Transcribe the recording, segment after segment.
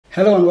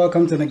Hello and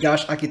welcome to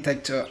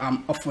NagashArchitecture.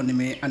 I'm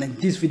Ofonime, and in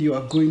this video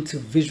I'm going to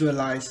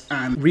visualize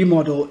and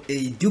remodel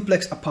a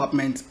duplex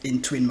apartment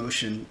in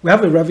Twinmotion. We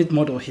have a Revit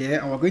model here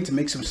and we're going to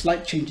make some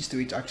slight changes to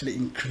it to actually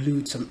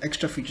include some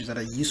extra features that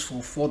are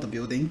useful for the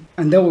building,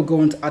 and then we'll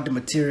go on to add the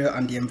material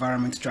and the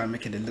environment to try and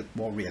make it look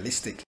more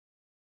realistic.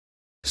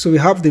 So we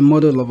have the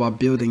model of our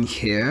building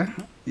here.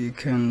 You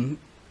can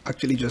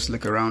actually just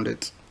look around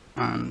it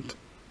and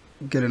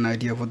get an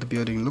idea of what the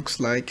building looks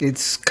like.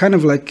 It's kind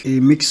of like a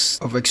mix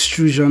of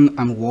extrusion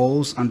and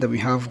walls, and then we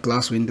have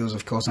glass windows,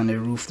 of course, and a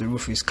roof. The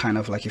roof is kind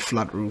of like a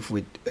flat roof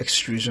with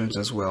extrusions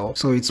as well.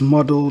 So it's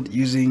modeled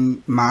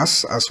using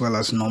mass as well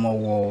as normal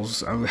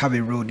walls, and we have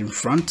a road in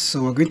front.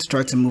 So we're going to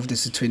try to move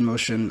this to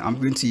Twinmotion. I'm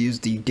going to use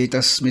the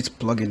DataSmith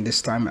plugin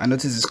this time. I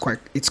notice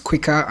it's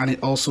quicker, and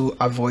it also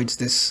avoids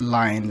this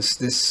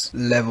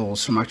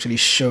levels from actually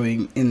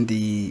showing in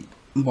the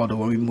model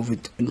when we move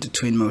it into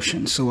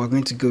Twinmotion. So we're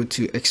going to go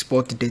to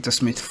export the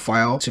DataSmith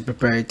file to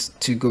prepare it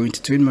to go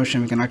into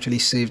Twinmotion. We can actually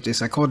save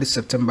this. I called it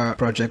September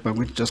project, but I'm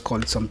going to just call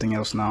it something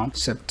else now.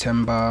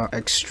 September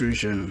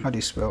extrusion. How do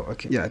you spell?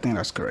 Okay, yeah, I think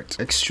that's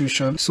correct.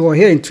 Extrusion. So we're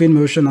here in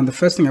Twinmotion, and the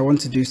first thing I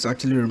want to do is to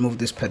actually remove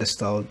this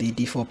pedestal, the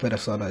default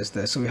pedestal that is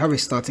there. So we have a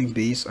starting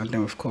base, and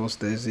then of course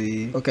there's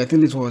a, okay, I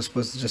think this is what we're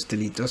supposed to just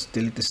delete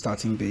the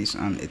starting base,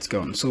 and it's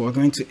gone. So we're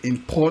going to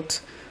import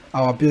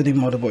our building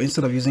model, but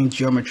instead of using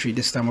geometry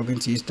this time we're going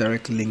to use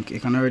direct link. You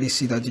can already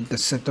see that the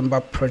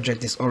September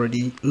project is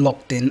already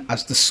locked in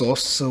as the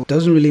source, so it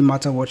doesn't really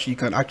matter what, you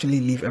can actually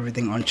leave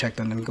everything unchecked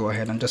and then go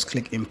ahead and just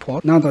click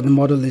import. Now that the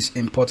model is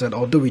imported,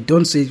 although we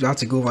don't say it, we have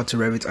to go over to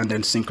Revit and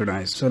then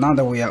synchronize. So now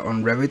that we are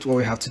on Revit, what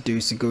we have to do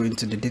is to go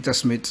into the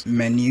DataSmith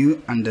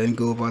menu and then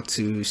go over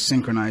to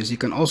synchronize. You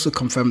can also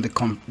confirm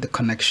the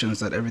connections,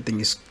 that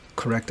everything is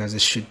correct as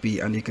it should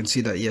be, and you can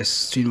see that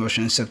yes,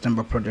 Twinmotion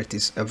September project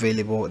is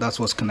available. That's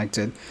what's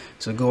connected.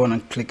 So go on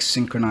and click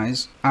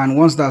synchronize, and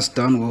once that's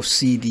done, we'll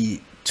see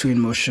the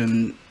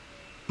Twinmotion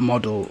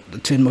model,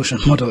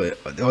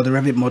 or the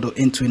Revit model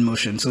in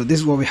Twinmotion. So this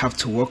is what we have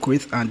to work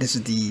with, and this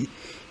is the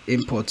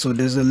import. So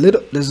there's a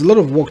lot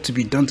of work to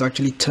be done to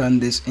actually turn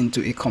this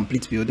into a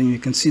complete building. You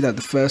can see that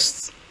the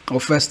first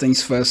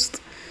things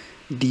first,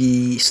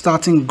 the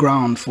starting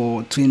ground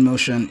for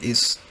Twinmotion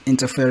is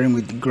interfering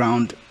with the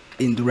ground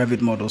in the Revit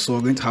model, so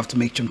we're going to have to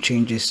make some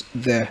changes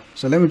there.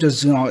 So let me just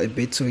zoom out a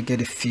bit so we get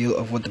a feel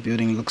of what the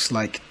building looks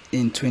like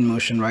in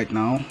Twinmotion right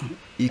now.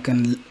 You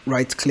can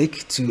right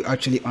click to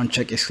actually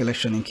uncheck a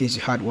selection. In case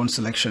you had one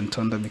selection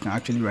turned up, you can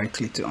actually right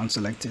click to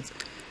unselect it.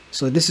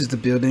 So this is the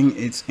building.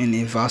 It's in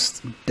a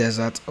vast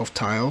desert of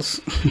tiles.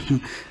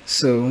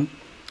 So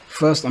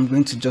first I'm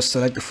going to just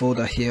select the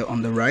folder here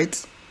on the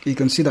right. You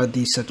can see that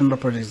the September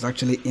project is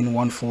actually in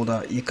one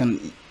folder. You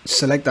can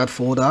select that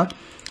folder.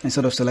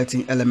 Instead of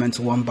selecting elements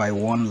one by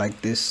one like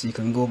this, you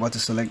can go over to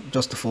select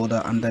just the folder,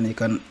 and then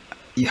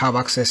you have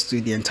access to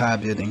the entire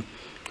building.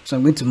 So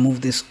I'm going to move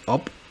this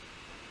up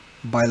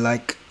by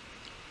like,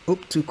 oh,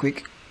 too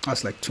quick,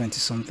 that's like 20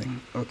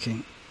 something. Okay,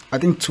 I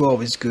think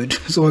 12 is good.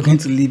 So we're going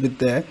to leave it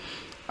there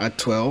at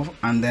 12,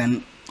 and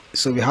then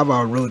so we have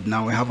our road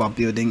now, we have our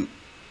building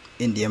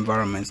in the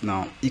environment.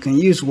 Now you can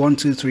use 1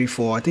 2 3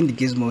 4. I think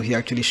the gizmo here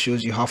actually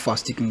shows you how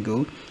fast you can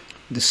go,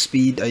 the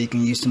speed that you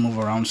can use to move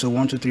around. So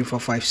 1 2 3 4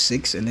 5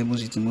 6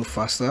 enables you to move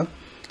faster.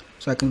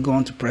 So I can go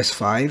on to press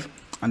 5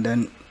 and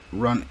then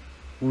run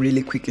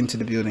really quick into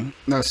the building.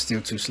 That's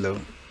still too slow.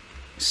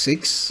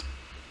 6,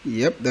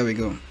 yep, there we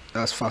go,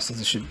 that's fast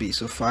as it should be.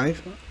 So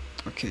 5.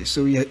 Okay,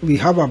 so we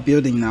have our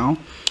building now.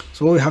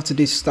 So what we have to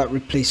do is start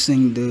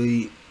replacing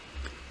the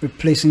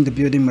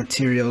building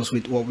materials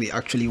with what we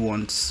actually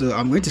want. So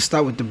I'm going to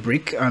start with the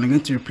brick, and I'm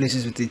going to replace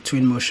it with the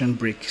Twinmotion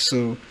brick.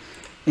 So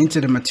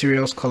into the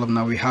materials column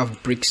now, we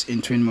have bricks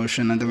in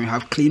Twinmotion, and then we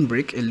have clean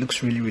brick. It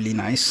looks really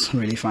nice,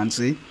 really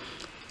fancy,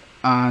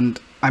 and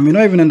I may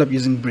not even end up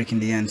using brick in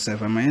the end, so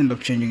I might end up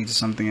changing it to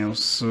something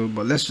else. So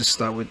but let's just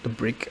start with the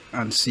brick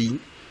and see.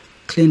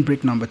 Clean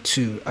brick number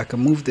 2. I can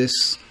move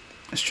this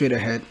straight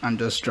ahead and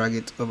just drag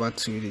it over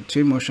to the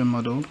Twinmotion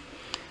model,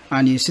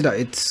 and you see that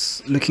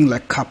it's looking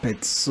like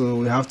carpet, so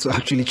we have to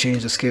actually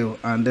change the scale.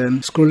 And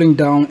then scrolling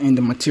down in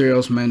the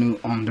materials menu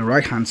on the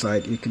right hand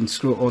side, you can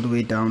scroll all the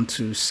way down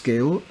to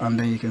scale, and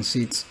then you can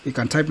see you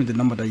can type in the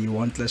number that you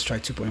want. Let's try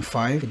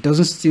 2.5. It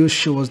doesn't still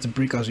show us the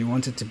brick as we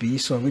want it to be,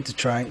 so I'm going to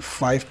try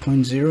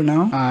 5.0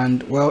 now,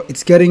 and well,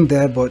 it's getting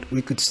there, but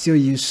we could still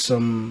use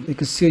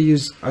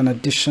an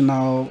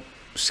additional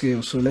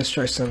scale. So let's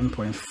try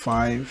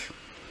 7.5.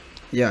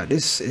 yeah,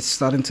 this is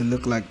starting to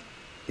look like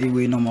a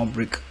way normal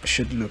brick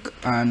should look,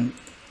 and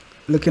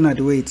looking at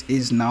the way it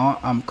is now,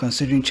 I'm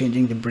considering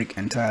changing the brick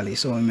entirely.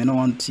 So we may not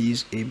want to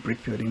use a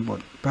brick building,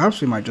 but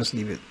perhaps we might just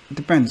leave it. It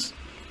depends.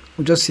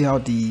 We'll just see how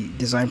the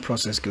design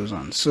process goes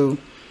on. So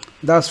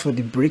that's for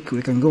the brick.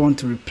 We can go on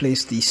to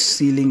replace the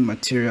ceiling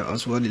material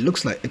as well. It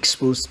looks like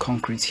exposed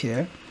concrete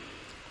here,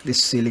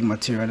 this ceiling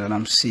material that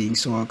I'm seeing,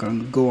 so I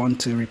can go on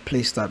to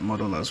replace that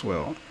model as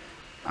well.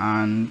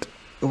 And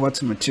over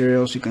to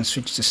materials, you can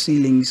switch to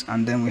ceilings,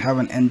 and then we have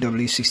an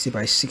NW 60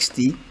 by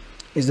 60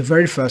 is the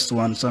very first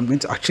one, so I'm going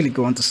to actually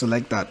go on to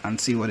select that and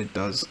see what it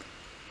does.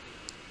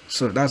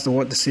 So that's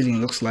what the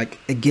ceiling looks like.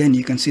 Again,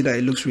 you can see that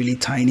it looks really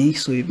tiny,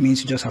 so it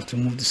means you just have to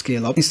move the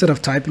scale up. Instead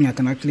of typing, I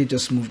can actually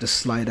just move the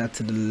slider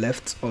to the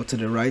left or to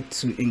the right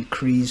to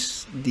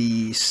increase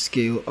the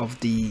scale of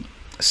the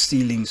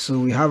ceiling. So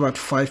we have at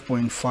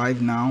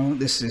 5.5 now.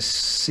 This is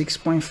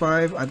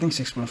 6.5. I think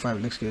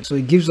 6.5 looks good. So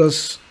it gives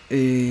us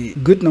a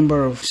good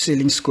number of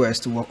ceiling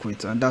squares to work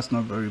with, and that's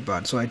not very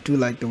bad. So I do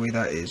like the way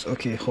that is.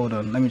 Okay, hold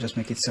on, let me just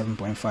make it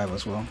 7.5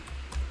 as well.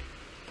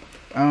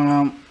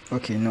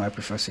 Okay, no, I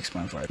prefer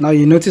 6.5. Now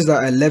you notice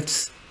that I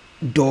left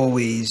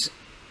doorways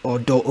or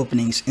door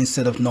openings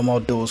instead of normal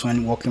doors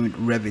when working with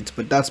Revit,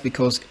 but that's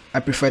because I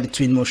prefer the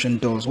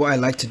Twinmotion doors. What I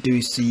like to do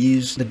is to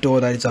use the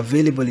door that is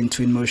available in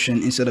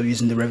Twinmotion instead of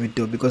using the Revit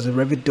door, because the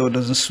Revit door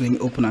doesn't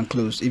swing open and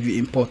close if you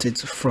import it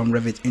from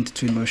Revit into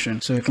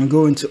Twinmotion. So you can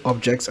go into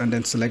objects and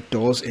then select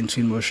doors in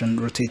Twinmotion,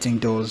 rotating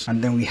doors,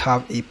 and then we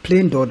have a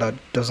plain door that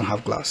doesn't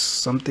have glass,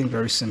 something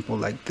very simple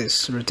like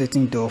this.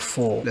 Rotating door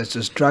 4. Let's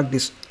just drag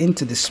this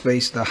into the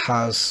space that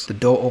has the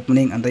door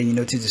opening, and then you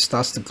notice it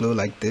starts to glow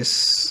like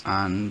this,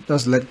 and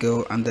just let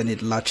go, and then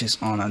it latches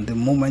on. And the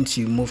moment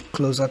you move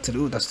closer to the,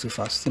 oh, that's too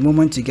fast. The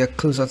moment you get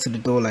closer to the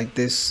door like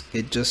this,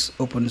 it just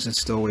opens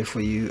its doorway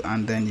for you,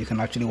 and then you can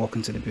actually walk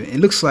into the building. It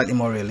looks slightly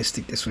more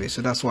realistic this way,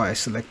 so that's why I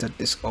selected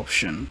this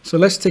option. So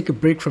let's take a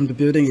break from the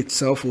building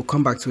itself. We'll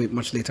come back to it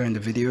much later in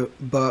the video,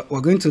 but we're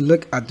going to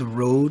look at the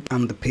road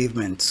and the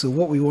pavement. So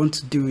what we want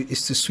to do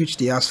is to switch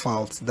the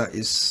asphalt that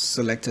is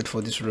selected for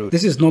this road.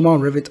 This is normal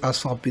Revit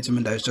asphalt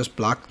bitumen that is just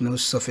black, no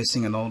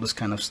surfacing and all this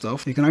kind of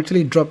stuff. You can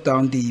actually drop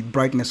down the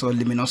brightness or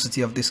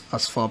luminosity of this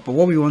asphalt, but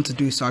what we want to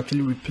do is to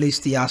actually replace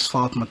the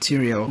asphalt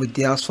material with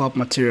the asphalt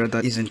material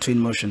that is in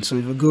Twinmotion. So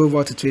if we go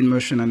over to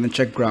Twinmotion and then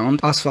check ground,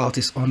 asphalt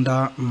is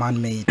under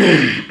man-made.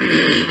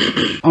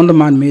 Under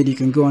man-made, you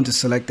can go on to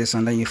select this,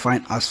 and then you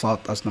find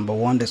asphalt as number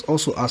 1. There's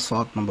also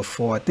asphalt number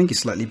 4. I think it's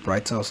slightly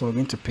brighter, so we're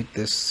going to pick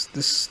this.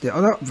 The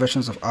other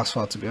versions of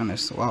asphalt, to be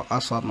honest. Wow,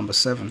 asphalt number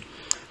 7.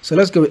 So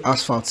let's go with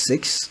asphalt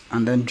 6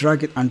 and then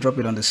drag it and drop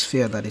it on the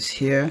sphere that is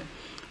here.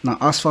 Now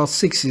asphalt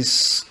 6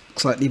 is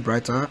slightly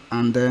brighter,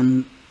 and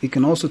then you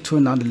can also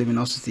tone down the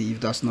luminosity if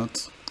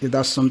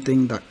that's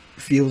something that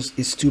feels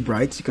is too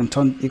bright. You can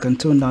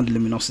tone down the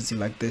luminosity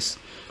like this.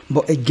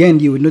 But again,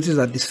 you will notice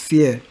that the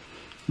sphere,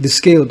 the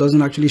scale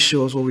doesn't actually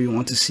show us what we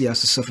want to see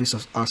as the surface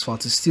of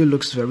asphalt. It still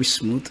looks very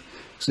smooth.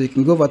 So you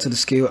can go over to the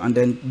scale and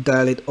then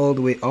dial it all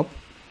the way up,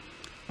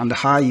 and the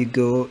higher you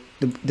go,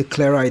 the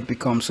clearer it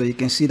becomes. So you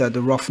can see that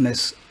the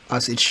roughness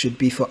as it should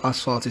be for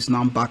asphalt is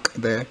now back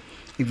there.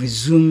 If we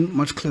zoom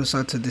much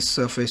closer to this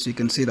surface, you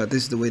can see that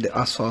this is the way the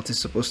asphalt is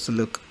supposed to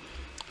look.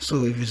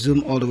 So if you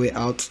zoom all the way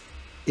out,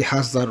 it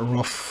has that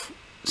rough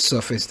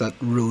surface that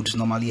roads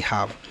normally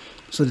have.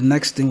 So the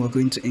next thing we're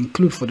going to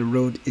include for the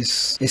road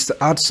is to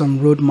add some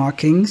road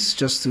markings,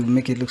 just to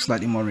make it look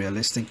slightly more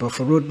realistic. But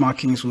for road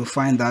markings, we'll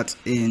find that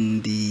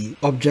in the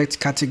object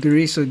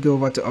category. So go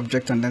over to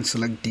object and then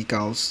select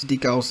decals.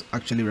 Decals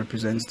actually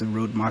represents the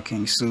road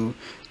markings. So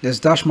there's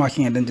dash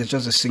marking, and then there's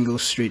just a single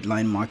straight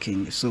line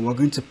marking. So we're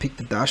going to pick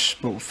the dash,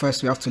 but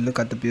first we have to look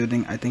at the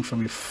building. I think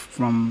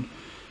from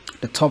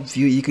the top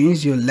view, you can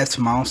use your left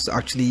mouse to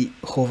actually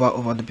hover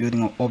over the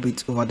building or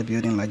orbit over the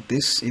building like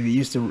this. If you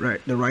use the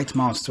right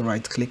mouse to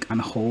right click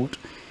and hold,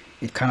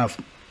 it kind of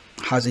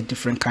has a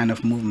different kind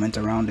of movement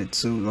around it.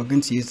 So we're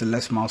going to use the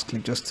left mouse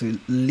click just to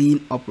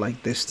lean up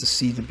like this to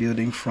see the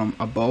building from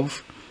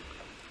above,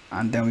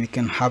 and then we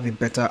can have a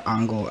better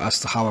angle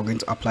as to how we're going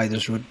to apply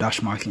this road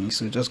dash marking.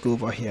 So just go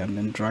over here and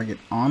then drag it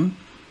on.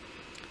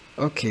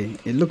 Okay,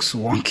 it looks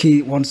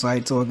wonky one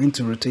side, so we're going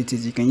to rotate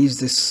it. You can use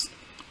this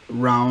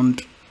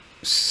round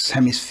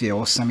hemisphere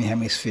or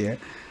semi-hemisphere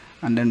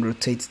and then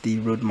rotate the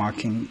road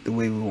marking the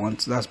way we want.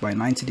 So that's by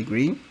 90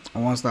 degrees,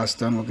 and once that's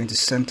done, we're going to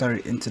center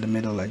it into the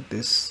middle like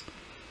this.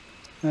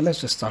 Now let's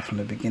just start from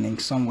the beginning,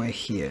 somewhere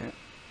here.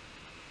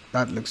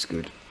 That looks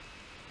good.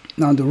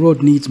 Now the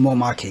road needs more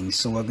markings,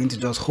 so we're going to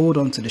just hold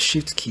on to the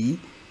shift key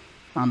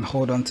and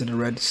hold on to the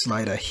red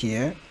slider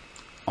here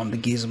on the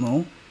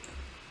gizmo.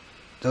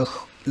 Just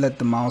let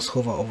the mouse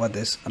hover over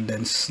this and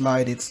then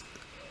slide it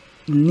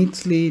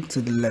neatly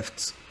to the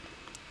left.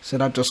 So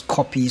that just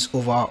copies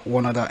over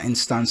one other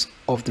instance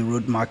of the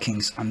road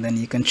markings, and then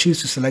you can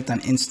choose to select an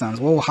instance.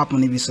 What will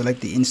happen if you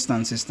select the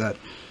instance is that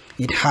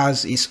it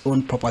has its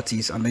own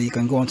properties, and then you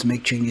can go on to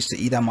make changes to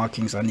either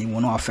markings and it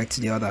will not affect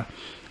the other.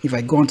 If I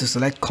go on to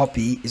select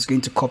copy, it's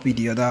going to copy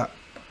the other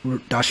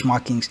dash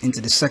markings into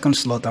the second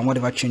slot, and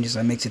whatever changes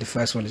I make to the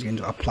first one is going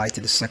to apply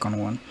to the second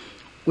one,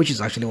 which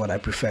is actually what I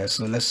prefer.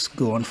 So let's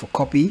go on for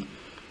copy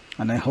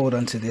and then hold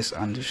on to this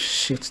and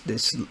shift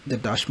the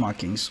dash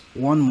markings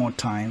one more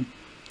time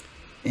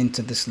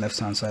into this left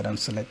hand side and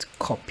select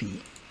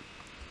copy.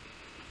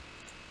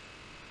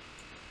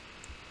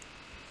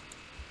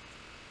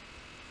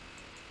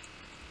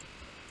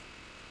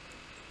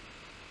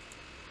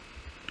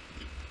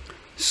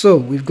 So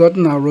we've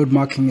gotten our road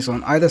markings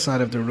on either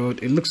side of the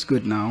road. It looks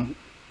good now,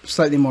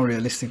 slightly more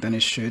realistic than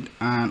it should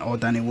or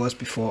than it was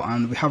before,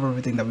 and we have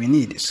everything that we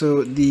need.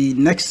 So the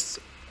next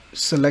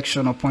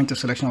selection or point of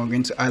selection we're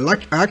going to, I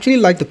actually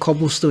like the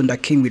cobblestone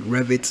that came with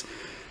Revit,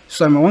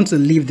 so I want to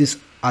leave this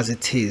as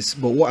it is,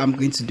 but what I'm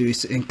going to do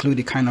is to include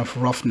a kind of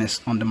roughness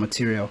on the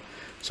material.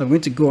 So I'm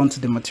going to go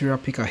onto the material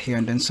picker here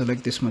and then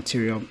select this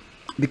material.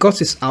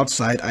 Because it's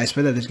outside, I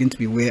expect that there's going to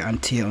be wear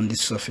and tear on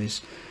this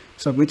surface,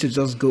 so I'm going to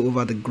just go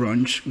over the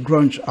grunge.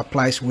 Grunge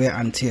applies wear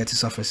and tear to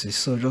surfaces,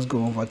 so just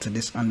go over to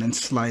this and then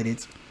slide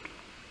it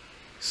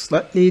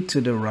slightly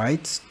to the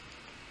right.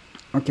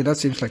 Okay, that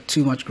seems like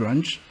too much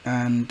grunge,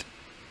 and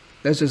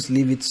let's just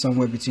leave it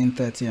somewhere between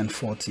 30 and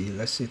 40.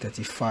 Let's say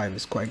 35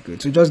 is quite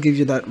good. So it just gives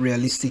you that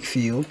realistic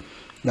feel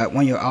that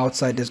when you're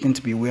outside there's going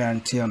to be wear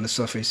and tear on the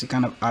surface. It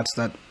kind of adds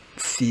that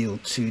feel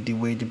to the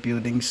way the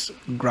building's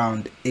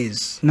ground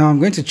is. Now I'm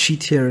going to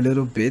cheat here a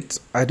little bit.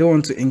 I don't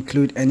want to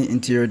include any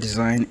interior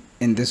design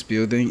in this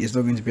building. It's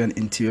not going to be an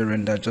interior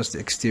render, just the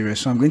exterior.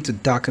 So I'm going to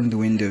darken the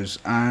windows,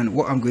 and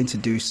what I'm going to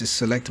do is to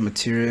select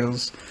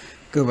materials,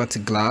 go over to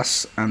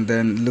glass, and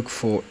then look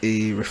for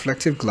a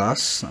reflective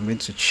glass. I'm going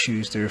to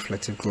choose the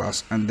reflective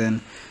glass, and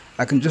then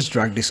I can just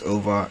drag this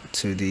over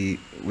to the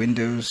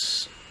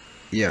windows.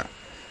 Yeah,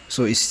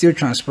 so it's still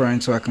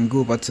transparent, so I can go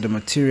over to the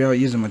material,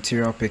 use the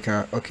material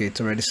picker. Okay, it's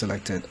already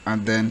selected,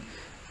 and then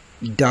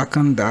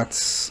darken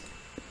that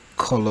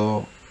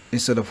color.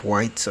 Instead of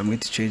white, I'm going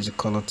to change the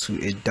color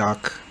to a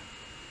dark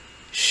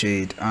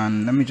shade,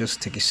 and let me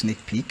just take a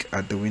sneak peek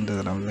at the window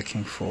that I'm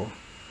looking for.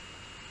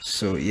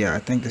 So yeah, I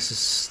think this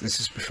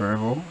is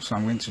preferable, so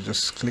I'm going to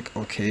just click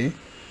OK,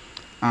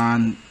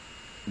 and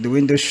the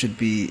window should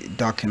be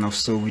dark enough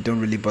so we don't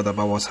really bother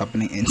about what's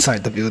happening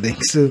inside the building.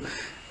 So,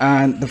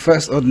 and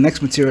the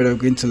next material that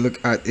we're going to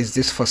look at is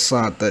this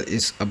facade that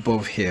is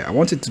above here. I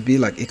want it to be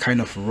like a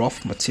kind of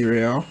rough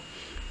material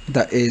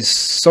that is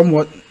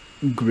somewhat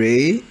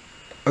gray.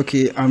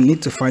 Okay, I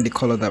need to find the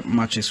color that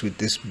matches with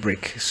this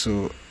brick,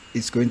 so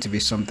it's going to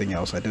be something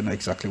else. I don't know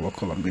exactly what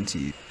color I'm going to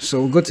use. So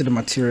we'll go to the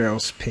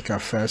materials picker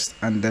first,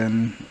 and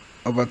then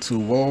over to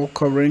wall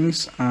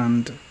coverings.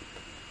 And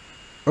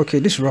okay,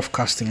 this rough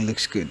casting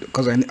looks good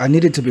because I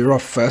need it to be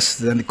rough first,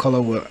 then the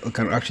color we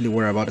can actually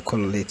worry about the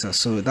color later.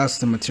 So that's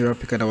the material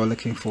picker that we're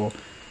looking for.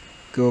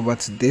 Go over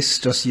to this,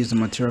 just use the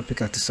material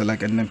picker to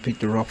select, and then pick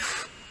the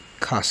rough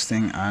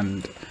casting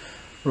and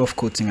rough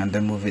coating, and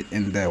then move it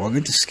in there. We're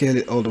going to scale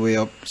it all the way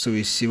up so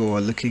we see what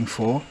we're looking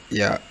for.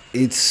 Yeah,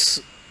 it's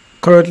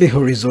currently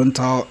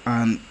horizontal,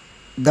 and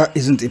that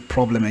isn't a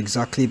problem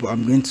exactly, but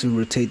I'm going to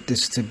rotate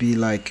this to be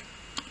like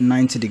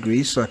 90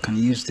 degrees, so I can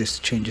use this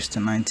to change this to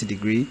 90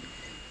 degree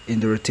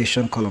in the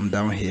rotation column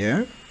down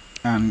here,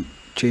 and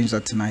change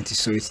that to 90,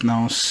 so it's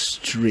now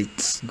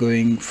straight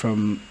going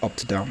from up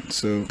to down.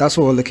 So that's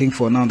what we're looking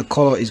for. Now the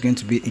color is going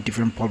to be a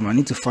different problem. I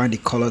need to find a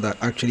color that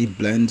actually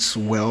blends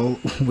well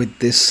with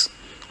this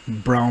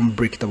brown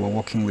brick that we're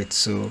working with.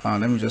 So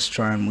let me just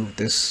try and move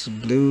this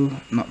blue.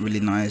 Not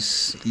really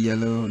nice.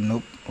 Yellow,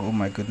 nope. Oh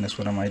my goodness,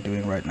 what am I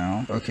doing right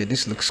now? Okay,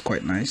 this looks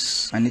quite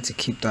nice. I need to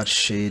keep that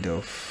shade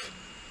of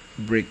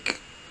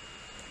brick.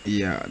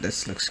 Yeah,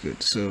 this looks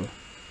good. So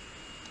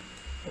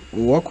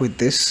we'll work with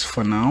this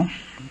for now.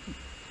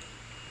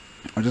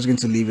 I'm just going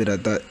to leave it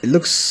at that. It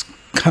looks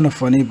kind of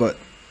funny, but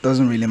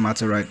doesn't really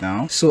matter right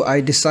now. So I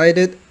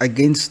decided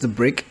against the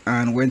brick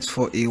and went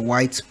for a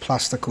white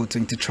plaster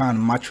coating to try and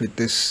match with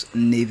this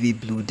navy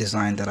blue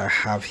design that I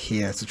have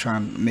here, to try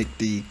and make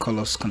the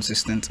colors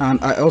consistent.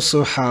 And I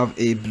also have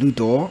a blue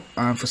door,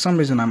 and for some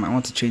reason I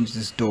want to change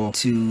this door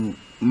to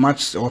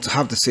match or to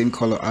have the same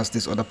color as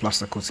this other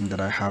plaster coating that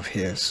I have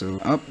here. So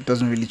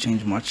doesn't really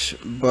change much,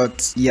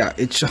 but yeah,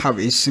 it should have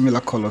a similar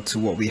color to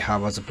what we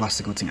have as a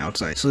plaster coating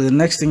outside. So the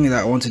next thing that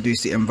I want to do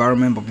is the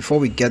environment, but before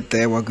we get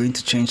there, we're going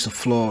to change the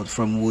floor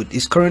from wood.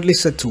 It's currently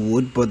set to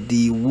wood, but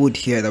the wood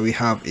here that we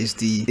have is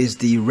the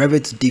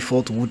Revit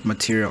default wood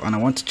material, and I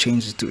want to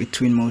change it to a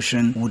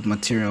Twinmotion wood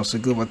material. So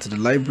go over to the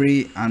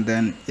library, and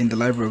then in the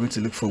library we're going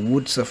to look for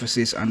wood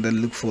surfaces, and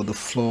then look for the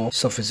floor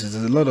surfaces.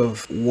 There's a lot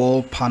of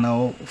wall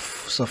panel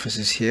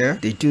surfaces here.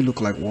 They do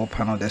look like wall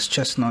panel. There's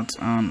chestnut.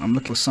 I'm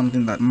looking for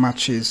something that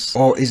matches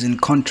or is in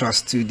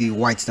contrast to the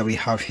whites that we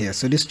have here.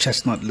 So this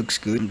chestnut looks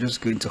good. I'm just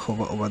going to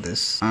hover over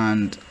this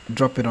and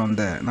drop it on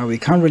there. Now we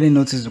can't really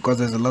notice because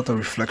there's a lot of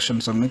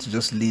reflection, so I'm going to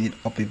just lean it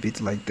up a bit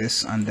like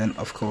this, and then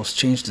of course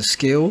change the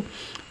scale.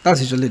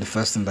 That's usually the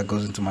first thing that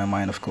goes into my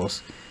mind. Of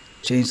course,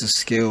 change the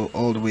scale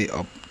all the way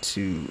up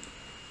to,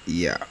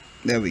 yeah,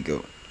 there we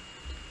go.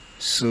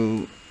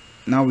 So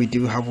now we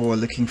do have what we're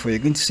looking for. You're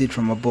going to see it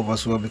from above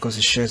as well because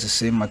it shares the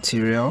same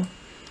material.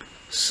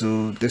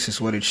 So this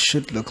is what it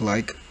should look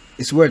like.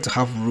 It's weird to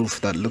have a roof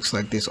that looks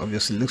like this.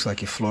 Obviously it looks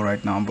like a floor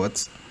right now,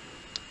 but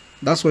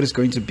that's what it's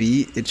going to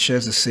be. It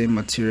shares the same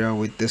material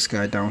with this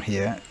guy down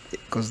here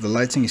because the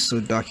lighting is so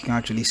dark you can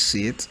actually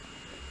see it.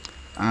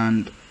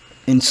 And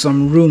in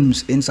some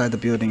rooms inside the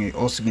building, you're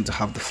also going to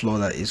have the floor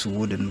that is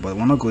wooden, but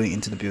we're not going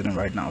into the building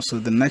right now. So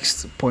the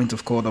next point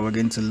of call that we're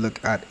going to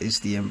look at is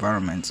the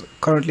environment.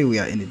 Currently we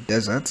are in the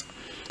desert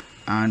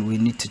and we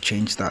need to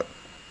change that.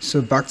 So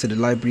back to the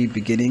library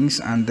beginnings,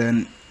 and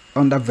then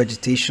under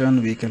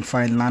vegetation we can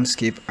find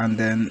landscape, and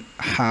then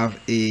have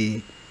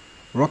a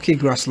rocky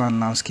grassland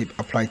landscape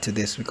applied to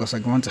this, because I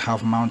want to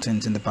have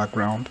mountains in the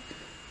background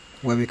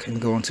where we can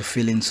go on to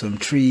fill in some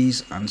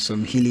trees and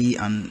some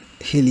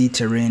hilly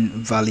terrain,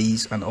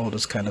 valleys, and all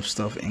those kind of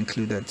stuff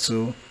included.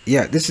 So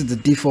yeah, this is the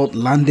default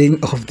landing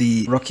of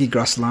the rocky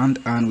grassland,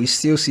 and we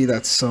still see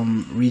that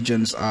some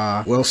regions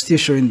are, well, still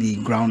showing the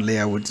ground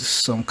layer with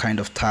some kind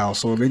of tile.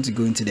 So we're going to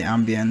go into the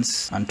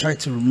ambience and try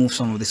to remove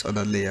some of these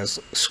other layers.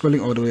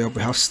 Scrolling all the way up,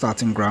 we have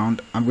starting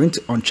ground. I'm going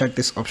to uncheck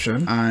this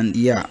option, and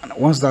yeah,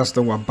 once that's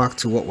done, we're back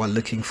to what we're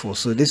looking for.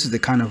 So this is the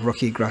kind of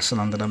rocky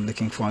grassland that I'm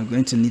looking for. I'm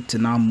going to need to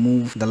now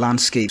move the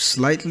landscape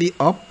slightly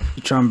up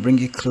to try and bring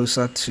it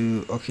closer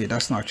to, okay,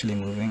 that's not actually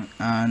moving,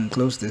 and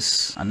close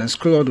this, and then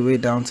scroll all the way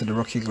down to the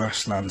rocky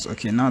grasslands.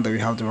 Okay, now that we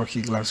have the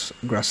rocky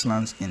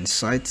grasslands in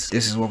sight,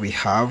 this is what we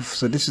have.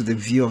 So this is the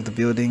view of the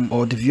building,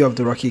 or the view of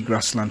the rocky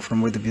grassland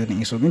from where the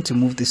building is. So we're going to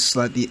move this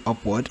slightly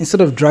upward.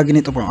 Instead of dragging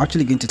it up, I'm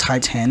actually going to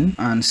type 10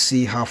 and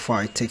see how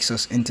far it takes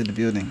us into the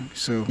building.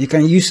 So you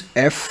can use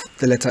F,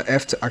 the letter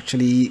F, to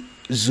actually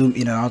zoom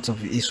in and out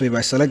of it. So if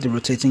I select the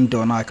rotating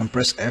door now, I can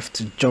press F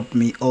to jump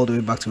me all the way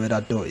back to where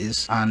that door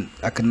is, and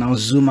I can now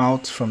zoom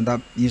out from that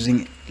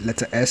using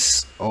letter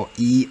S or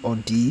E or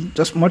D,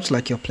 just much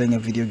like you're playing a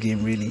video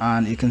game really.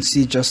 And you can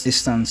see just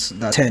distance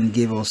that 10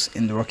 gave us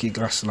in the rocky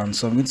grassland.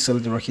 So I'm going to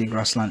select the rocky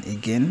grassland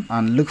again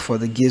and look for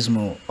the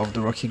gizmo of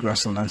the rocky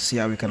grassland and see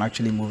how we can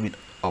actually move it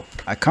up.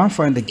 I can't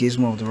find the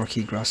gizmo of the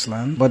rocky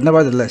grassland, but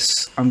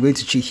nevertheless, I'm going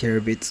to cheat here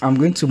a bit. I'm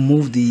going to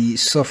move the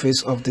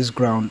surface of this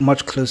ground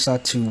much closer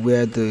to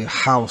where the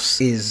house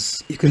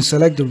is. You can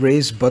select the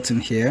raise button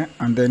here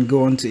and then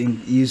go on to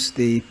use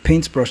the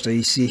paintbrush that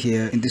you see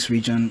here in this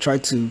region. Try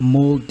to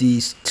mold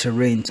this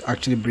terrain to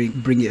actually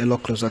bring it a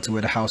lot closer to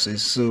where the house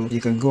is. So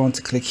you can go on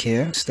to click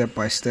here step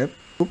by step.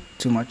 Oop,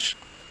 too much.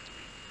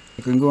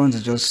 You can go on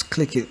to just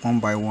click it one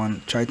by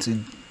one. Try to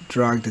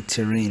drag the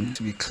terrain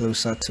to be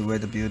closer to where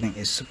the building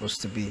is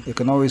supposed to be. You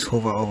can always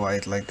hover over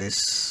it like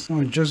this.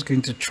 We're just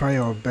going to try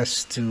our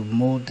best to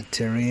mold the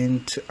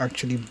terrain to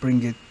actually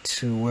bring it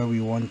to where we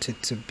want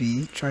it to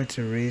be. Try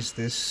to raise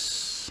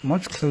this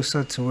much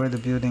closer to where the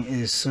building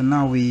is. So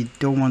now we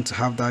don't want to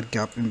have that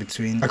gap in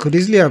between. I could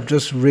easily have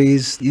just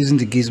raised, using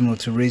the gizmo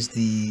to raise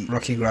the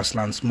rocky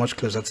grasslands much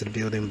closer to the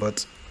building,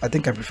 but I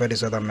think I prefer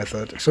this other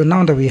method. So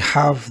now that we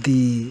have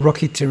the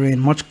rocky terrain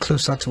much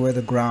closer to where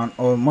the ground,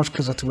 or much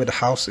closer to where the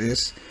house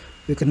is,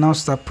 we can now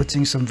start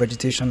putting some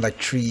vegetation like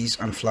trees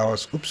and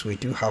flowers. Oops, we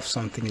do have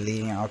something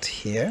laying out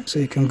here. So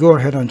you can go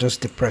ahead and just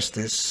depress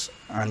this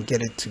and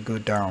get it to go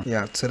down.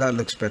 Yeah, so that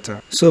looks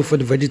better. So for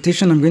the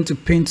vegetation, I'm going to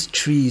paint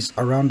trees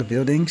around the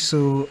building.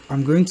 So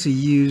I'm going to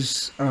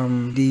use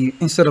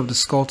instead of the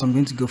sculpt, I'm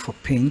going to go for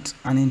paint,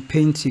 and in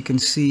paint you can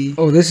see,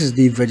 oh, this is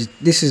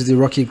the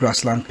rocky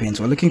grassland paint.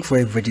 We're looking for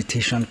a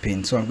vegetation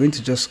paint, so I'm going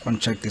to just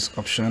uncheck this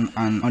option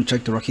and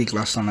uncheck the rocky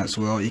grassland as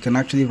well. You can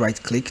actually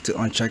right click to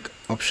uncheck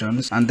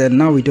options, and then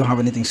now we don't have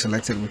anything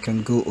selected, we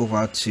can go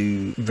over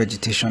to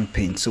vegetation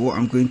paint. So what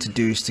I'm going to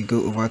do is to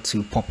go over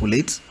to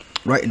populate.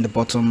 Right in the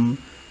bottom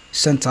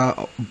center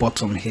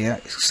bottom here,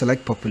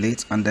 select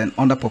populate, and then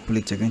under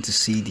populate you're going to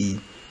see the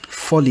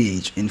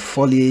foliage. In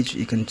foliage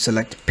you can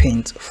select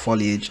paint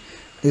foliage.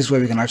 This is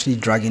where we can actually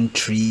drag in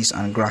trees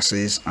and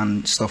grasses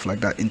and stuff like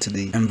that into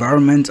the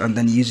environment and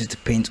then use it to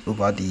paint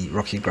over the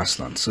rocky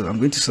grassland. So I'm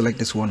going to select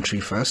this one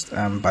tree first,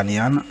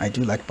 banyan. I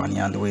do like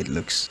banyan the way it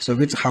looks. So I'm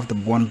going to have the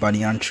one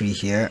banyan tree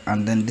here,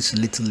 and then this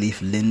little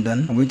leaf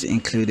linden. I'm going to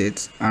include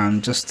it,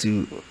 and just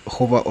to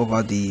hover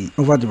over the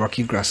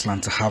rocky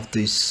grassland to have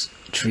this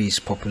trees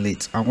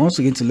populate. I'm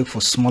also going to look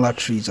for smaller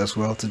trees as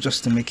well,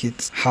 to make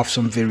it have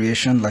some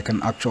variation like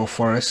an actual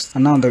forest.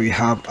 And now that we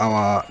have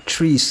our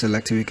trees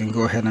selected, we can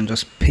go ahead and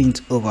just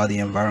paint over the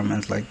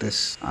environment like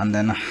this, and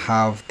then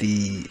have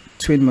the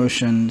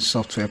Twinmotion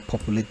software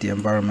populate the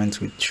environment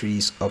with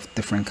trees of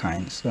different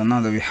kinds. So now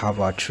that we have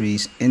our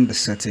trees in the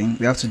setting,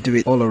 we have to do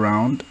it all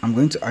around. I'm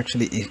going to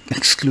actually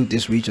exclude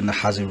this region that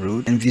has a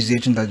road,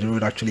 envisaging that the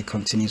road actually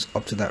continues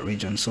up to that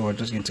region. So we're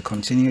just going to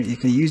continue. You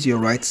can use your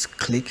right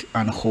click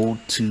and hold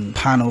to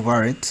pan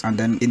over it, and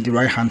then in the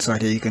right hand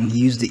side here you can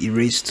use the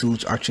erase tool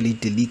to actually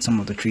delete some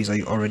of the trees that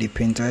you already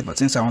painted. But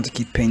since I want to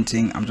keep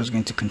painting, I'm just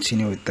going to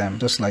continue with them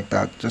just like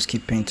that. Just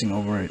keep painting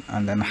over it,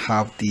 and then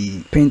have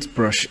the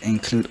paintbrush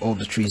include all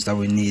the trees that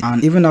we need.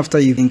 And even after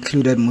you've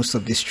included most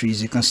of these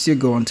trees, you can still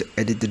go on to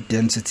edit the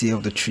density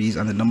of the trees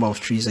and the number of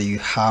trees that you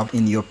have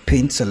in your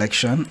paint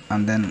selection.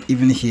 And then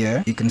even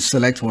here you can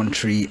select one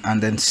tree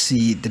and then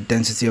see the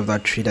density of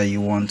that tree that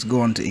you want.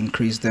 Go on to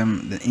increase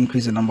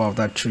the number of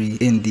that tree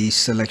in the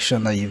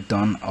selection that you've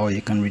done, or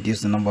you can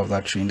reduce the number of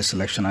that tree in the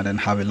selection and then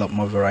have a lot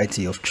more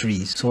variety of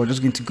trees. So we're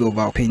just going to go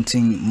about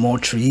painting more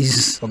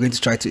trees. We're going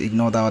to try to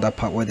ignore that other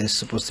part where there's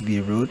supposed to be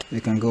a road.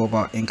 You can go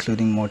about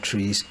including more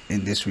trees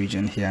in this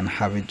region here and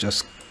have it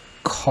just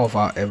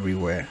cover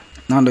everywhere.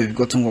 Now that we've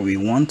gotten what we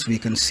want, we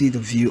can see the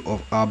view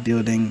of our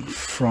building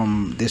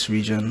from this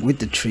region with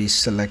the trees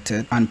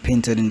selected and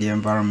painted in the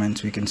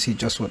environment. We can see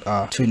just what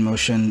our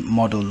Twinmotion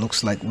model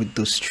looks like with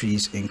those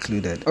trees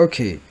included.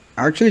 Okay,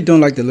 I actually don't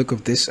like the look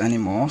of this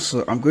anymore,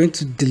 so I'm going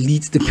to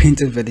delete the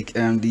painted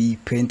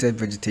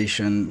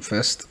vegetation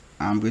first.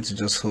 I'm going to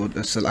just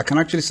hold, so I can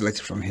actually select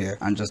it from here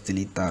and just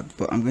delete that,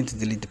 but I'm going to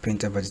delete the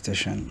painted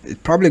vegetation.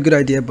 It's probably a good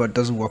idea, but it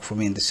doesn't work for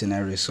me in this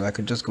scenario, so I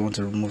could just go on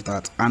to remove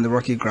that, and the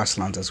rocky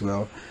grasslands as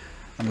well.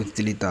 I'm going to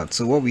delete that.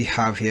 So what we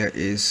have here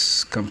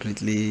is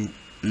completely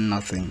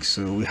nothing,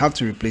 so we have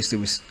to replace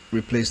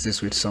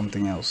this with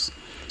something else.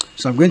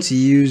 So I'm going to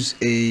use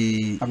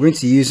a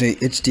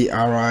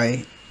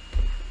HDRI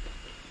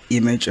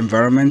image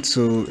environment.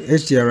 So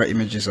HDRI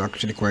image is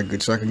actually quite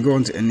good, so I can go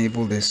on to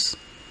enable this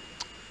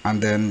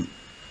and then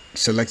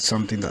select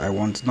something that I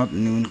want. Not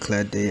noon,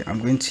 clear day. I'm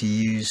going to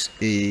use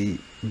a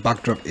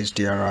backdrop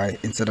HDRI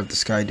instead of the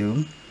sky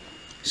dome.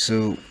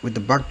 So with the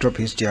backdrop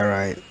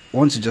HDRI,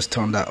 once you just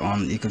turn that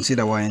on, you can see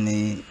that we're in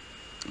a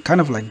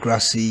kind of like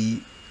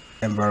grassy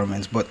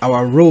environment, but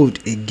our road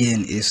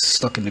again is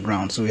stuck in the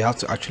ground, so we have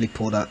to actually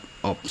pull that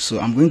up. So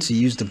I'm going to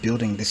use the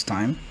building this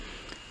time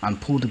and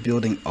pull the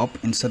building up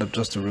instead of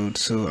just the road.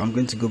 So I'm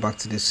going to go back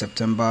to this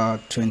September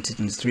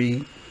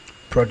 2023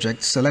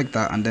 project, select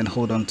that, and then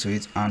hold on to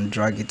it and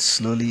drag it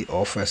slowly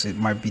off, as it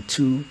might be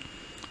too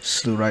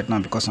slow right now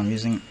because I'm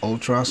using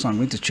ultra. So I'm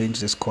going to change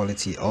this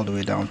quality all the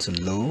way down to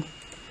low,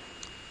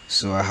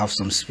 so I have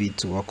some speed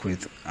to work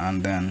with.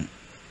 And then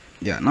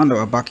yeah, now that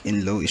we're back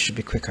in low, it should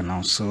be quicker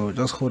now. So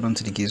just hold on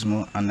to the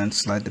gizmo and then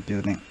slide the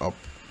building up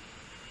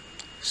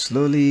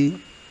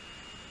slowly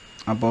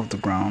above the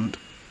ground.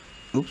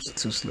 Oops,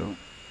 too slow.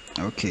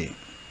 Okay,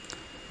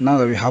 now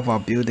that we have our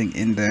building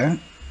in there,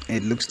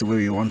 it looks the way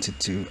we want it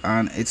to,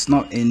 and it's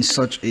not in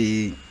such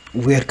a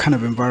weird kind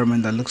of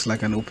environment that looks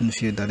like an open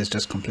field that is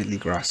just completely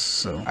grass.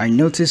 So I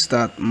noticed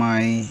that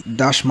my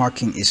dash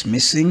marking is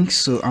missing,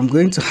 so I'm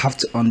going to have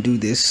to undo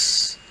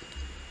this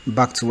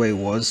back to where it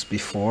was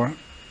before.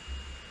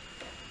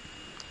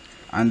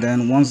 And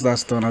then once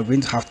that's done, I'm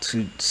going to have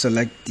to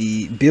select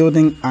the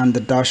building and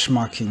the dash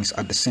markings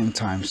at the same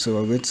time. So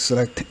I'm going to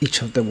select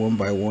each of them one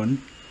by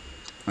one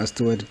as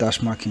to where the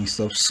dash marking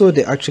stops, so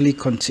they actually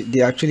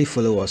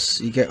follow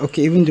us. You get,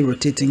 okay, even the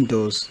rotating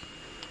doors,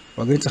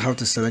 we're going to have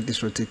to select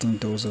this rotating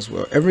doors as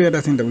well. Every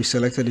other thing that we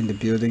selected in the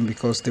building,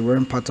 because they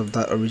weren't part of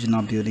that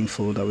original building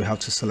folder, we have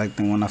to select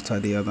them one after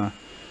the other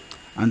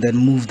and then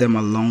move them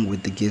along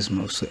with the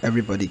gizmo so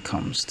everybody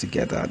comes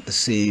together at the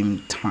same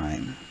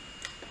time.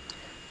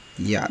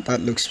 Yeah,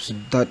 that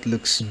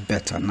looks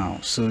better now.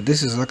 So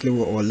this is exactly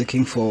what we're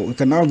looking for. We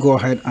can now go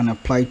ahead and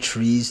apply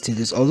trees to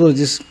this, although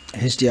this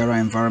HDRI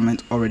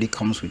environment already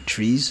comes with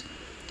trees,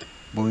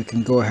 but we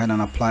can go ahead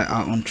and apply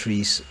our own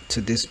trees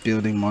to this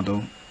building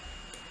model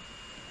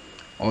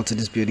or to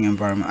this building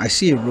environment. I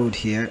see a road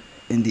here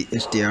in the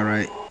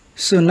HDRI.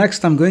 So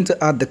next I'm going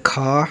to add the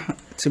car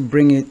to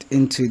bring it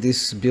into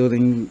this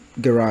building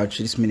garage,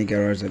 this mini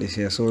garage that is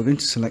here. So we're going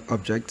to select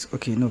object.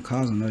 Okay, no,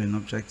 cars are not an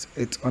object,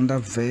 it's under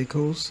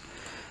vehicles,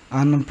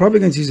 and I'm probably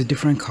going to use a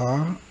different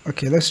car.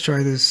 Okay, let's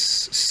try this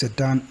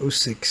sedan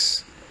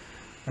 06.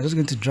 I'm just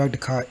going to drag the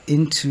car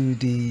into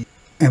the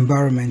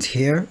environment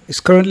here. It's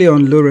currently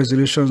on low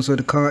resolution, so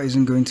the car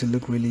isn't going to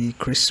look really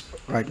crisp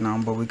right now,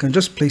 but we can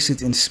just place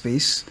it in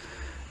space,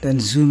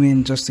 then zoom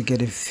in just to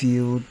get a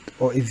field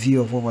or a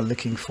view of what we're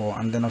looking for.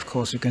 And then of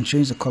course we can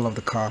change the color of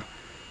the car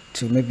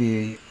to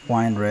maybe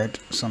wine red,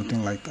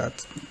 something like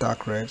that,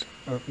 dark red,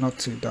 not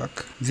too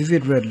dark.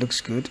 Vivid red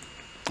looks good.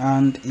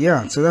 And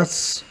yeah, so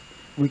that's,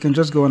 we can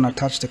just go and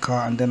attach the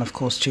car, and then of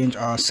course change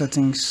our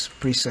settings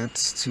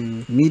presets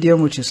to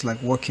medium, which is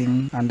like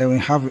working, and then we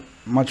have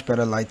much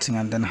better lighting,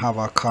 and then have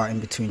our car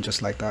in between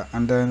just like that.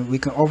 And then we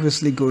can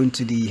obviously go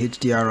into the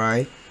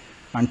HDRI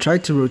and try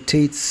to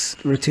rotate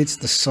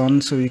the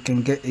sun so you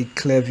can get a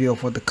clear view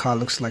of what the car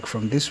looks like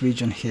from this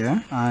region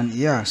here. And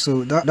yeah,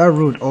 so that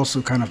road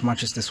also kind of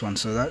matches this one,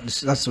 so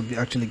that's would be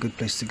actually a good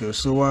place to go.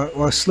 So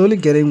we're slowly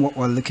getting what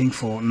we're looking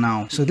for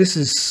now. So this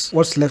is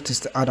what's left, is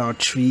to add our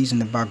trees in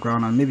the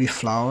background and maybe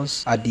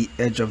flowers at the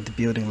edge of the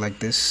building like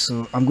this.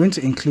 So I'm going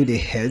to include a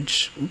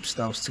hedge. Oops,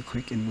 that was too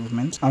quick in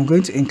movement. I'm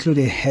going to include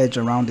a hedge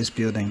around this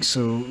building.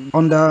 So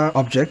under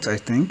object, I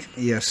think,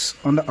 yes,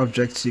 under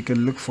objects you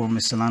can look for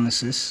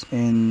miscellaneous.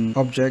 In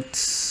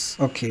objects,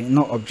 okay,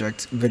 not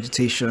object,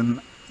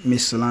 vegetation,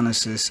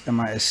 miscellaneous,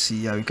 MISC,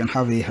 yeah, you can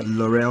have a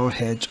laurel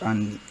hedge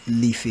and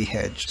leafy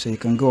hedge. So you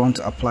can go on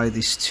to apply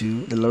these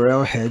two. The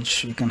laurel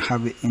hedge, you can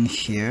have it in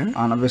here,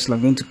 and obviously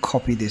I'm going to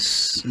copy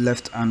this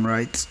left and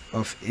right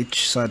of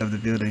each side of the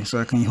building.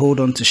 So I can hold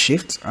on to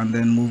shift and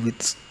then move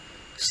it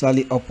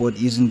slightly upward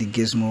using the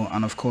gizmo,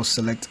 and of course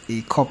select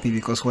a copy,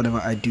 because whatever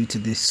I do to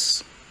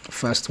this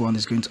first one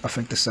is going to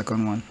affect the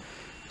second one.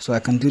 So I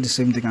can do the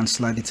same thing and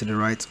slide it to the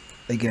right.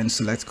 Again,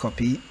 select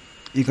copy.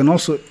 You can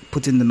also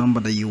put in the number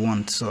that you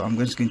want. So I'm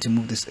just going to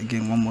move this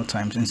again one more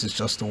time since it's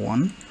just the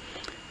one,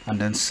 and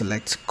then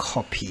select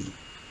copy.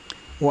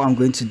 What I'm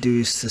going to do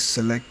is to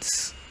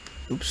select,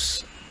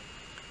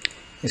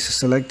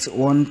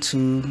 one,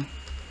 two,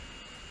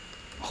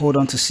 hold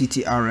on to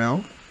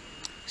CTRL,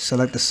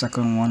 select the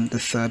second one, the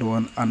third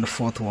one, and the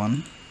fourth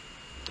one,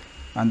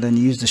 and then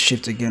use the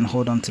shift again,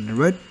 hold on to the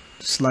red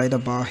slider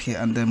bar here,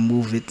 and then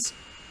move it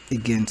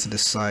again to the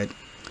side,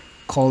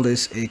 call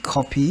this a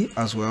copy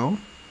as well,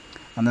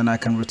 and then I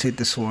can rotate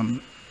this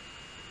one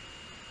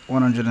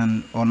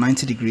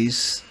 90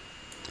 degrees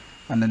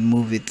and then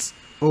move it.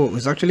 Oh,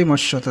 it's actually much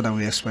shorter than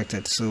we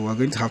expected, so we're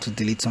going to have to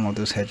delete some of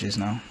those edges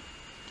now.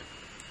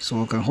 So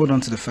we can hold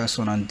on to the first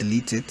one and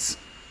delete it,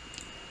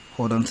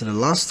 hold on to the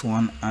last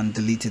one and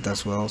delete it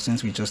as well,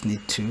 since we just need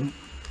two.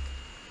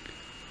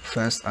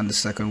 First and the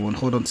second one,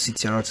 hold on to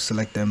CTRL to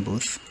select them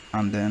both,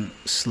 and then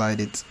slide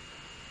it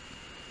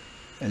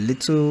a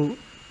little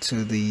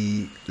to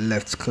the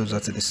left, closer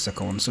to the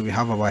second one. So we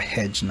have our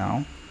hedge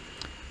now.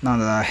 Now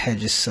that our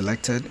hedge is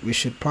selected, we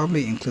should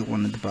probably include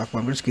one at the back, but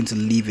I'm just going to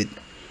leave it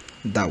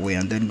that way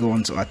and then go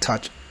on to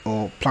attach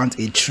or plant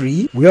a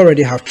tree. We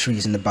already have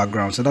trees in the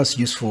background, so that's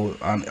useful,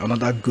 and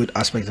another good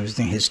aspect of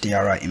using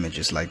HDRI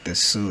images like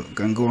this. So you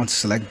can go on to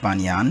select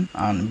banyan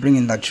and bring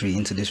in that tree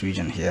into this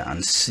region here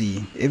and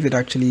see if it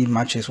actually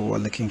matches what we're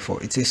looking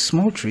for. It's a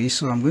small tree,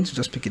 so I'm going to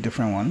just pick a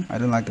different one. I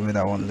don't like the way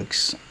that one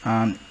looks,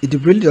 and it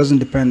really doesn't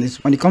depend.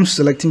 When it comes to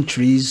selecting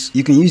trees,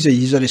 you can use your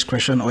user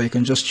discretion, or you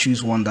can just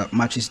choose one that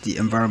matches the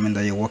environment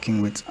that you're working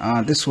with.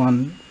 This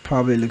one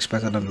probably looks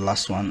better than the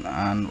last one,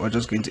 and we're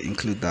just going to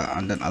include that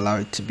and then allow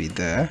it to be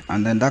there,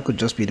 and then that could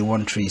just be the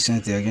one tree,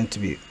 since there are going to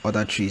be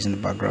other trees in the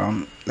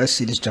background. Let's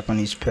see this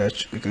Japanese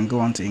perch. We can go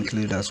on to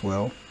include as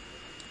well,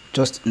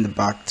 just in the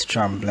back, to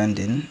try and blend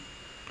in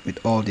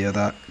with all the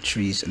other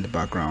trees in the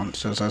background.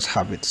 So just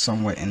have it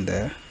somewhere in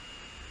there.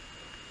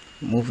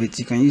 Move it.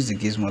 You can use the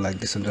gizmo like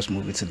this and just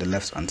move it to the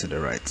left and to the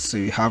right, so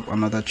you have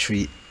another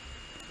tree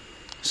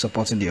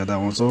supporting the other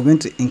one. So we're going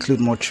to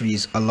include more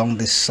trees along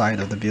this side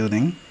of the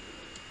building.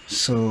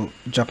 So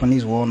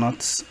Japanese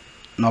walnuts,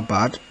 not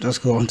bad.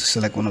 Just go on to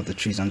select one of the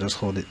trees and just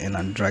hold it in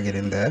and drag it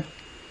in there.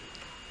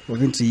 We're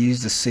going to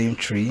use the same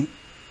tree.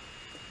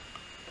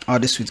 Oh,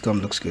 this sweet gum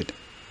looks good.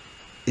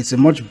 It's a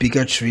much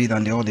bigger tree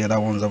than all the other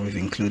ones that we've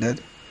included,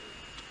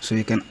 so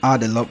you can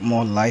add a lot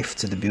more life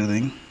to the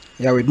building.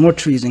 Yeah, with more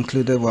trees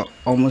included, we're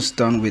almost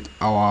done with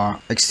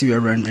our exterior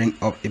rendering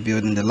of a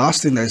building. The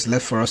last thing that is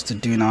left for us to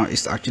do now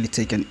is to actually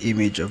take an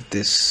image of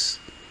this.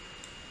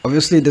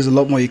 Obviously, there's a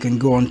lot more you can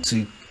go on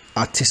to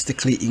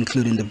artistically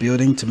include in the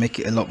building to make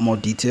it a lot more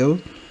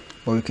detailed,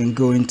 but we can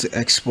go into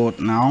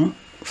export now.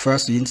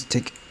 First, we need to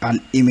take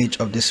an image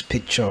of this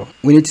picture.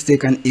 We need to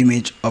take an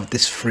image of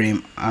this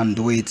frame, and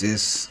the way it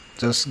is,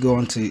 just go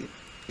on to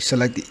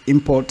select the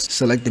import,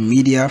 select the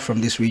media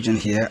from this region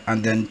here,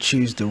 and then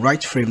choose the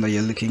right frame that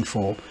you're looking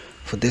for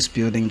this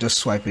building. Just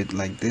swipe it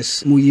like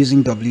this. We're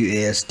using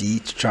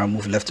WASD to try and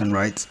move left and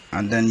right,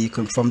 and then you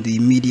can, from the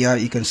media,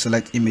 you can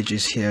select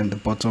images here in the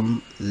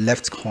bottom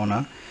left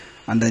corner,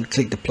 and then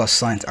click the plus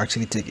sign to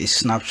actually take a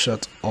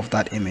snapshot of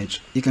that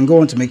image. You can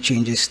go on to make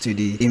changes to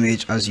the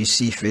image as you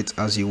see fit,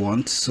 as you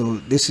want. So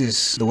this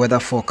is the weather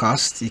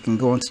forecast. You can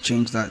go on to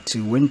change that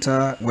to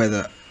winter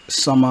weather,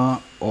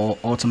 summer or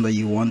autumn that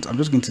you want. I'm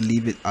just going to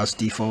leave it as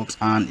default,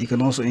 and you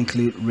can also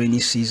include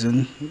rainy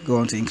season. Go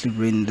on to include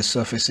rain in the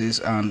surfaces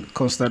and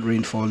constant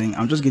rain falling.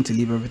 I'm just going to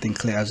leave everything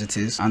clear as it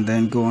is, and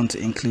then go on to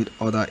include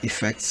other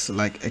effects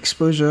like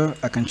exposure.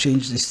 I can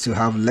change this to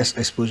have less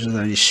exposure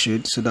than it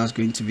should, so that's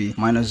going to be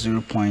minus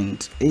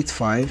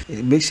 0.85.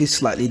 It makes it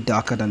slightly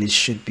darker than it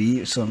should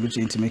be, so I'm just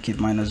going to make it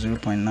minus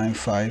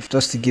 0.95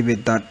 just to give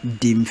it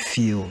that dim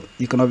feel.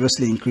 You can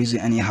obviously increase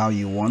it anyhow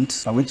you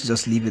want. I'm going to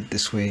just leave it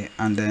this way,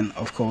 and then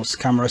of course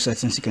camera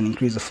settings, you can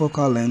increase the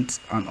focal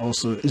length and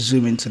also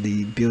zoom into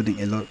the building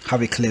a lot,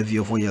 have a clear view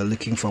of what you're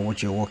looking for,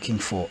 what you're working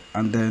for.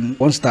 And then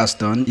once that's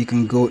done, you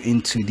can go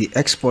into the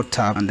export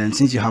tab, and then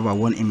since you have our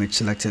one image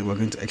selected, we're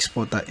going to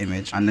export that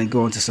image and then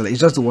go on to select.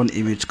 It's just the one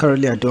image.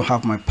 Currently I don't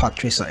have my path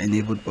tracer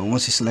enabled, but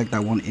once you select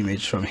that one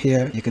image from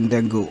here, you can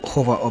then go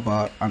hover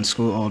over and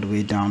scroll all the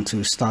way down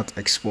to start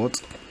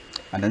export,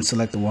 and then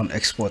select the one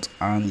export,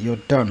 and you're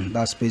done.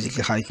 That's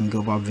basically how you can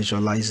go about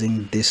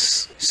visualizing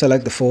this.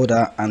 Select the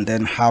folder and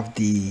then have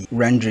the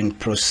rendering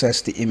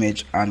process the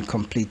image and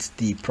complete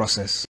the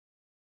process.